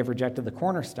foundation when they have rejected the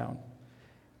cornerstone.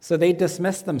 So they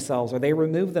dismissed themselves, or they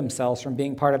removed themselves from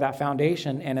being part of that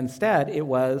foundation, and instead it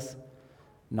was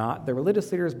not the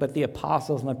religious leaders, but the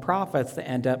apostles and the prophets that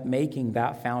end up making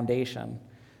that foundation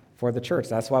for the church.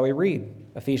 That's why we read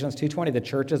Ephesians 2:20, the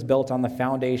church is built on the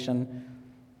foundation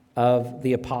of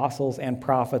the apostles and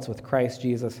prophets with Christ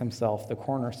Jesus himself, the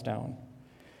cornerstone.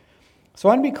 So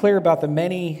I want to be clear about the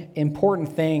many important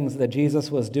things that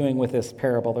Jesus was doing with this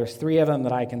parable. There's three of them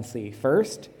that I can see.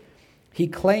 First, he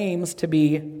claims to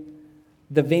be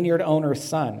the vineyard owner's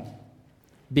son.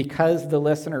 Because the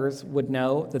listeners would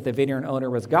know that the vineyard owner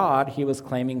was God, he was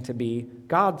claiming to be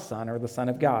God's son, or the Son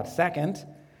of God. Second,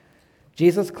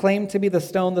 Jesus claimed to be the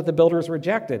stone that the builders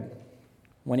rejected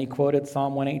when he quoted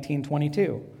Psalm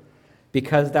 118:22.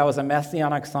 Because that was a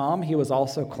messianic psalm, he was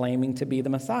also claiming to be the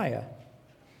Messiah.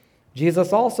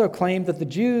 Jesus also claimed that the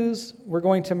Jews were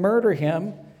going to murder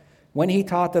him when he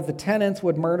taught that the tenants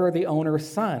would murder the owner's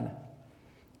son.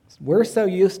 We're so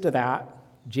used to that,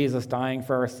 Jesus dying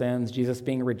for our sins, Jesus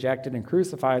being rejected and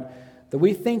crucified, that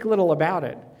we think little about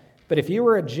it. But if you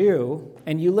were a Jew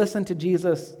and you listened to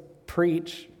Jesus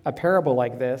preach a parable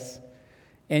like this,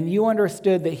 and you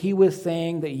understood that he was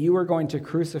saying that you were going to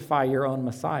crucify your own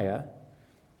Messiah,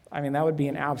 I mean, that would be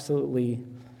an absolutely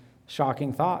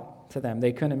shocking thought to them.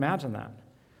 They couldn't imagine that.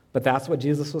 But that's what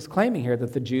Jesus was claiming here,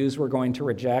 that the Jews were going to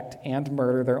reject and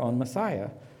murder their own Messiah.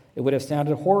 It would have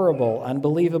sounded horrible,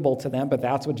 unbelievable to them, but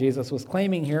that's what Jesus was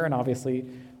claiming here, and obviously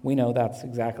we know that's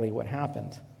exactly what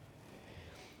happened.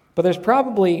 But there's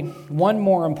probably one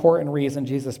more important reason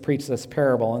Jesus preached this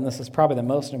parable, and this is probably the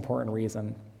most important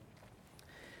reason.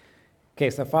 Okay,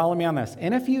 so follow me on this.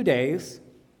 In a few days,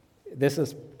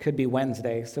 could be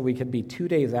Wednesday, so we could be 2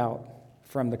 days out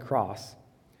from the cross.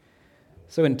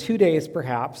 So in 2 days,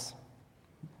 perhaps,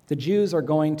 the Jews are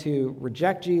going to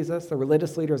reject Jesus, the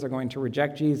religious leaders are going to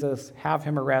reject Jesus, have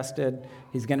him arrested,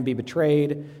 he's going to be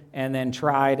betrayed, and then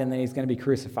tried, and then he's going to be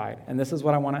crucified. And this is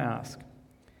what I want to ask.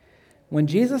 When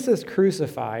Jesus is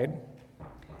crucified,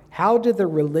 how did the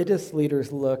religious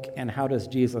leaders look, and how does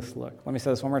Jesus look? Let me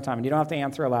say this one more time, and you don't have to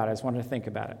answer aloud, I just want you to think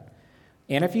about it.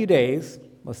 In a few days,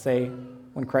 let's say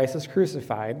when Christ is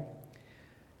crucified,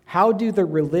 how do the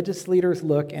religious leaders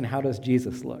look, and how does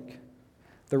Jesus look?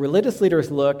 The religious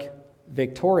leaders look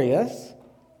victorious,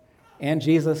 and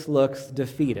Jesus looks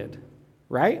defeated,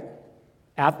 right?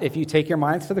 If you take your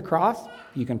minds to the cross,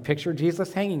 you can picture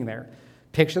Jesus hanging there.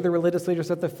 Picture the religious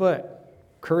leaders at the foot,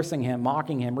 cursing him,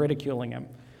 mocking him, ridiculing him.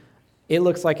 It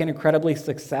looks like an incredibly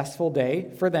successful day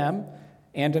for them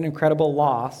and an incredible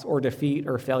loss or defeat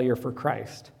or failure for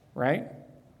Christ, right?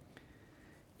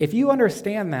 If you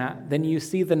understand that, then you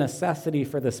see the necessity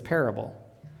for this parable.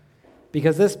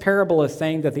 Because this parable is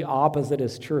saying that the opposite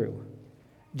is true.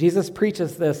 Jesus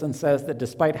preaches this and says that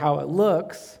despite how it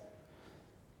looks,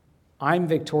 I'm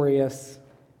victorious,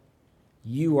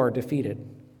 you are defeated.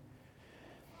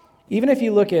 Even if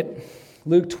you look at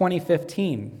Luke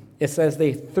 20:15, it says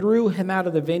they threw him out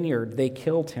of the vineyard, they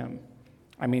killed him.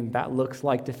 I mean, that looks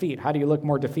like defeat. How do you look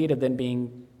more defeated than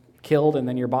being killed and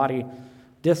then your body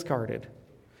discarded?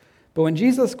 But when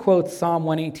Jesus quotes Psalm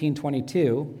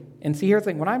 118:22, and see, here's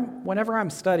the thing, whenever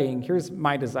I'm studying, here's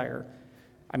my desire.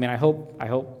 I mean, I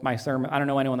hope my sermon, I don't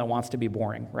know anyone that wants to be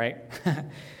boring, right?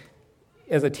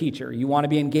 As a teacher, you want to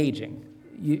be engaging.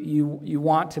 You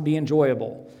want to be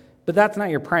enjoyable. But that's not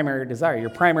your primary desire. Your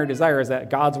primary desire is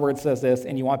that God's word says this,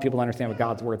 and you want people to understand what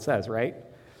God's word says, right?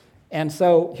 And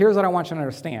so here's what I want you to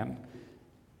understand.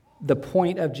 The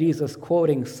point of Jesus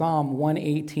quoting Psalm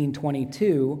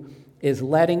 118:22 is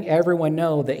letting everyone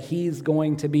know that he's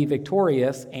going to be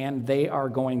victorious and they are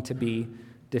going to be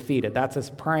defeated. That's his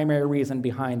primary reason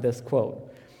behind this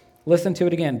quote. Listen to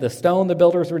it again. The stone the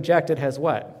builders rejected has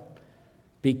what?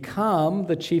 Become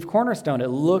the chief cornerstone. It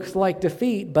looks like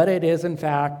defeat, but it is in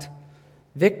fact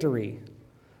victory.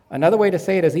 Another way to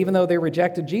say it is even though they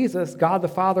rejected Jesus, God the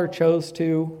Father chose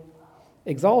to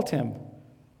exalt him.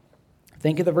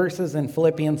 Think of the verses in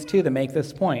Philippians 2 that make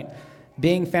this point.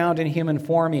 Being found in human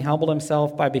form, he humbled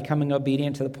himself by becoming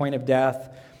obedient to the point of death,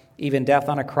 even death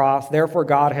on a cross. Therefore,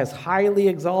 God has highly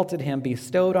exalted him,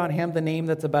 bestowed on him the name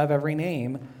that's above every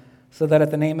name, so that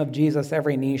at the name of Jesus,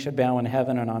 every knee should bow in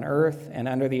heaven and on earth and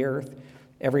under the earth.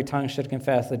 Every tongue should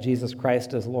confess that Jesus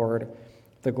Christ is Lord,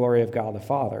 the glory of God the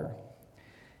Father.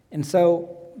 And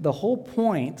so the whole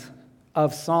point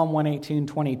of Psalm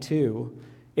 118:22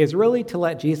 is really to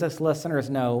let Jesus' listeners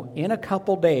know, in a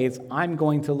couple days, I'm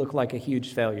going to look like a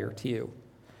huge failure to you.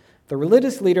 The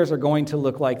religious leaders are going to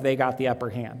look like they got the upper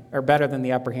hand, or better than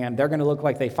the upper hand. They're going to look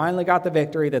like they finally got the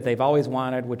victory that they've always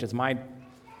wanted, which is my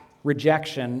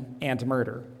rejection and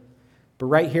murder. But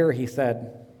right here, he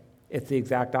said, It's the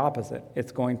exact opposite.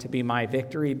 It's going to be my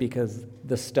victory because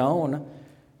the stone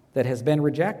that has been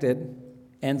rejected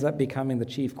ends up becoming the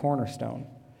chief cornerstone.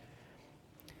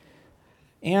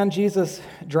 And Jesus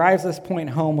drives this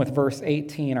point home with verse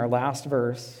 18, our last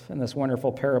verse in this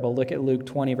wonderful parable. Look at Luke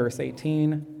 20, verse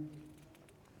 18.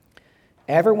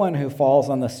 Everyone who falls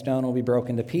on the stone will be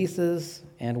broken to pieces,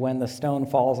 and when the stone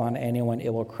falls on anyone,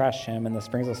 it will crush him. And this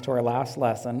brings us to our last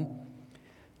lesson.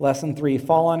 Lesson 3,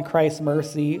 fall on Christ's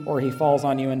mercy, or he falls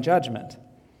on you in judgment.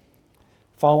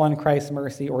 Fall on Christ's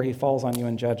mercy, or he falls on you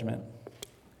in judgment.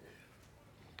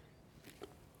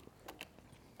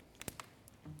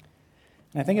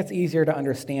 And I think it's easier to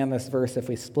understand this verse if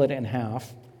we split it in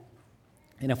half.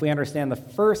 And if we understand the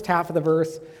first half of the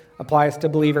verse applies to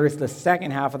believers, the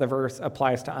second half of the verse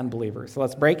applies to unbelievers. So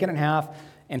let's break it in half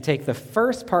and take the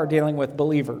first part dealing with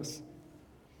believers.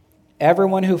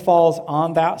 Everyone who falls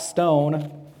on that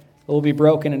stone will be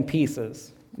broken in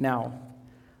pieces. Now,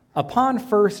 upon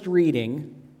first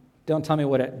reading, don't tell me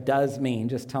what it does mean,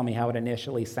 just tell me how it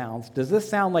initially sounds. Does this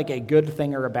sound like a good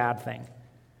thing or a bad thing?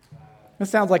 This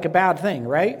sounds like a bad thing,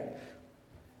 right?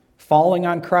 Falling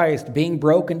on Christ, being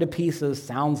broken to pieces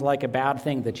sounds like a bad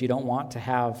thing that you don't want to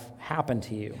have happen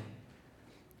to you.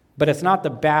 But it's not the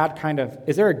bad kind of...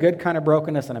 Is there a good kind of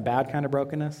brokenness and a bad kind of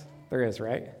brokenness? There is,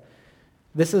 right?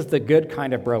 This is the good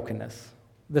kind of brokenness.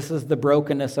 This is the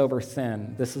brokenness over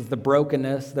sin. This is the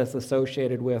brokenness that's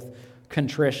associated with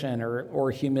contrition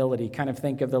or humility. Kind of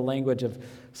think of the language of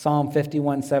Psalm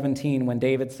 51:17 when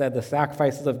David said, the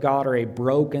sacrifices of God are a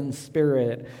broken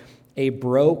spirit, a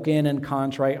broken and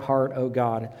contrite heart, O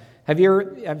God. I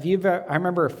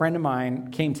remember a friend of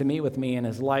mine came to meet with me and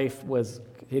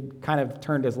he'd kind of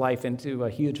turned his life into a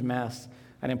huge mess.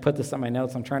 I didn't put this on my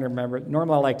notes. I'm trying to remember.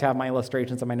 Normally I like to have my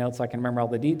illustrations on my notes so I can remember all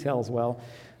the details well.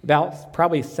 About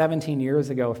probably 17 years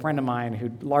ago, a friend of mine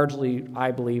who largely, I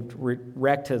believed,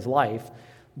 wrecked his life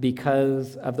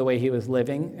because of the way he was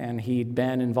living, and he'd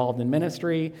been involved in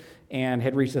ministry and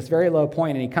had reached this very low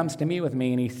point, and he comes to meet with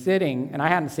me, and he's sitting, and I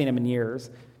hadn't seen him in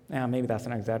years. Maybe that's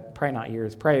not exact, probably not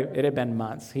years. Probably it had been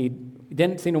months. He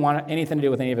didn't seem to want anything to do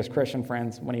with any of his Christian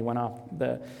friends when he went off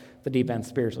the deep end,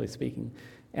 spiritually speaking.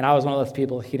 And I was one of those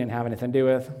people he didn't have anything to do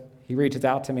with. He reaches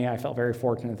out to me. I felt very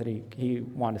fortunate that he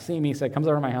wanted to see me. So he comes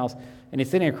over to my house, and he's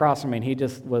sitting across from me, and he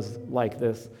just was like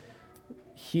this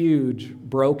huge,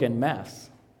 broken mess.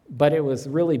 But it was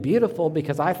really beautiful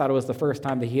because I thought it was the first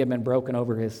time that he had been broken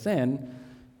over his sin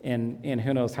in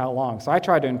who knows how long. So I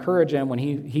tried to encourage him when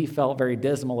he felt very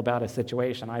dismal about his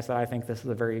situation. I said, I think this is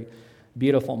a very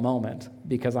beautiful moment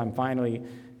because I'm finally...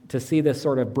 to see this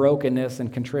sort of brokenness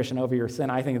and contrition over your sin.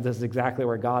 I think this is exactly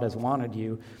where God has wanted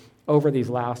you over these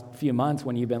last few months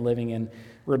when you've been living in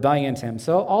rebellion to him.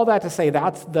 So all that to say,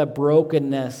 that's the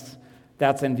brokenness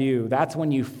that's in view. That's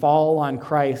when you fall on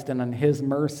Christ and on his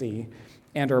mercy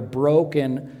and are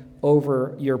broken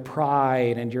over your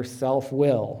pride and your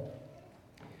self-will.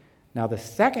 Now the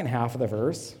second half of the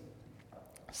verse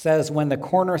says, when the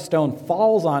cornerstone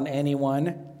falls on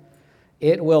anyone,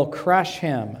 it will crush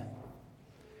him.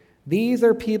 These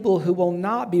are people who will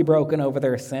not be broken over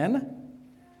their sin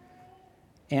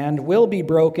and will be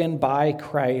broken by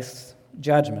Christ's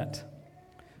judgment.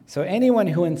 So anyone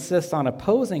who insists on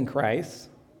opposing Christ,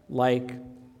 like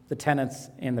the tenants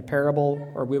in the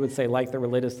parable, or we would say like the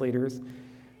religious leaders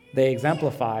they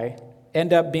exemplify,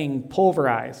 end up being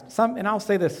pulverized. And I'll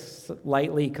say this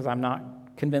lightly because I'm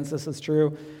not convinced this is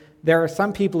true. There are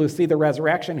some people who see the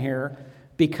resurrection here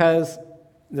because...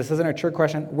 This isn't a trick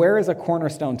question. Where is a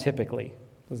cornerstone typically?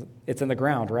 It's in the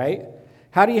ground, right?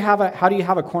 How do you have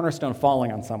a cornerstone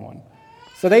falling on someone?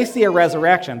 So they see a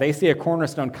resurrection. They see a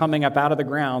cornerstone coming up out of the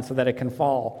ground so that it can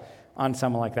fall on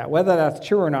someone like that. Whether that's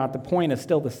true or not, the point is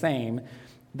still the same,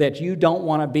 that you don't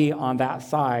want to be on that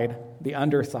side, the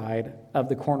underside of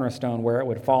the cornerstone where it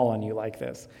would fall on you like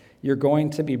this. You're going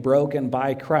to be broken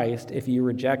by Christ if you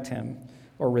reject him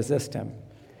or resist him.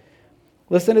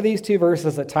 Listen to these two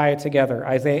verses that tie it together.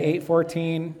 Isaiah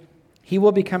 8:14, he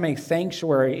will become a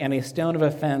sanctuary and a stone of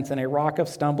offense and a rock of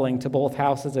stumbling to both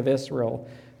houses of Israel,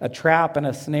 a trap and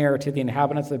a snare to the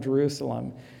inhabitants of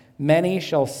Jerusalem. Many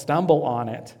shall stumble on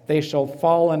it. They shall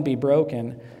fall and be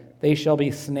broken. They shall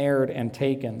be snared and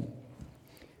taken.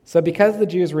 So because the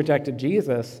Jews rejected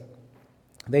Jesus,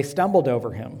 they stumbled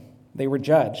over him. They were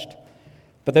judged.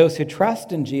 But those who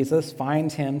trust in Jesus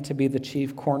find him to be the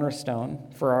chief cornerstone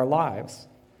for our lives.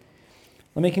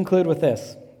 Let me conclude with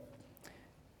this.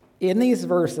 In these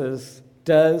verses,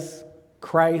 does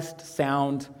Christ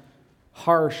sound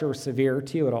harsh or severe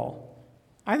to you at all?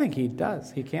 I think he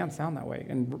does. He can sound that way.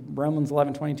 And Romans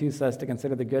 11:22 says to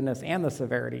consider the goodness and the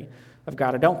severity of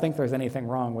God. I don't think there's anything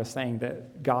wrong with saying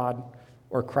that God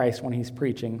or Christ, when he's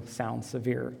preaching, sounds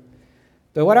severe.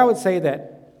 But what I would say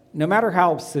that no matter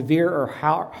how severe or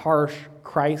how harsh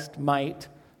Christ might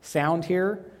sound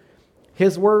here,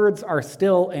 his words are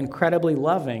still incredibly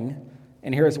loving,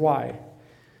 and here's why.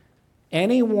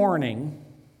 Any warning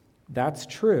that's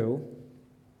true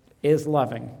is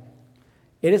loving.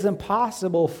 It is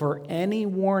impossible for any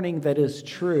warning that is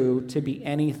true to be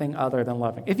anything other than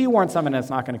loving. If you warn someone that's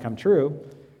not going to come true,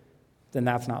 then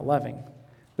that's not loving.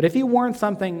 But if you warn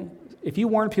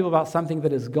people about something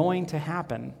that is going to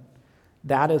happen,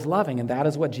 that is loving, and that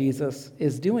is what Jesus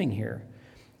is doing here.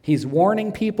 He's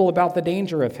warning people about the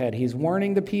danger ahead. He's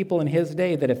warning the people in his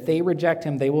day that if they reject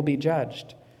him, they will be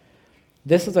judged.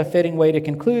 This is a fitting way to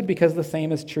conclude because the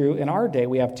same is true in our day.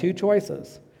 We have two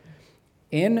choices.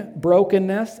 In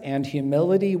brokenness and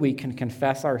humility, we can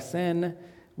confess our sin.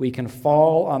 We can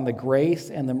fall on the grace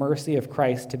and the mercy of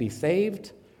Christ to be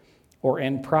saved. Or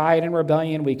in pride and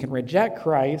rebellion, we can reject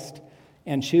Christ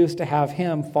and choose to have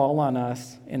him fall on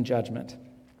us in judgment.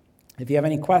 If you have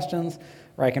any questions,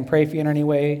 or I can pray for you in any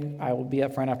way, I will be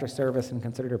up front after service and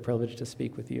consider it a privilege to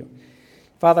speak with you.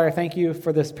 Father, I thank you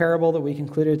for this parable that we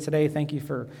concluded today. Thank you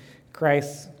for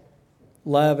Christ's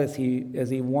love as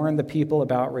he warned the people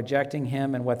about rejecting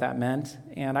him and what that meant.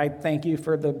 And I thank you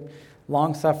for the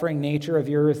long-suffering nature of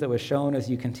yours that was shown as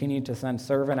you continued to send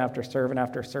servant after servant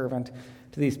after servant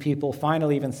to these people,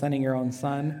 finally even sending your own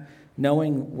son,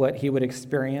 knowing what he would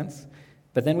experience.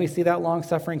 But then we see that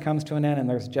long-suffering comes to an end, and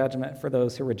there's judgment for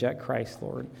those who reject Christ,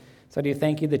 Lord. So I do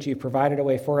thank you that you provided a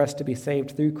way for us to be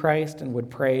saved through Christ, and would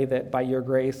pray that by your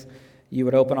grace you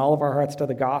would open all of our hearts to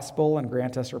the gospel and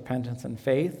grant us repentance and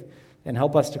faith, and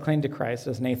help us to cling to Christ.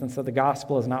 As Nathan said, the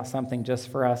gospel is not something just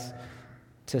for us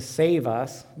to save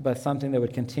us, but something that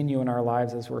would continue in our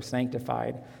lives as we're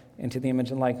sanctified into the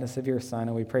image and likeness of your Son.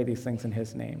 And we pray these things in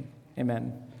his name.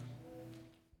 Amen.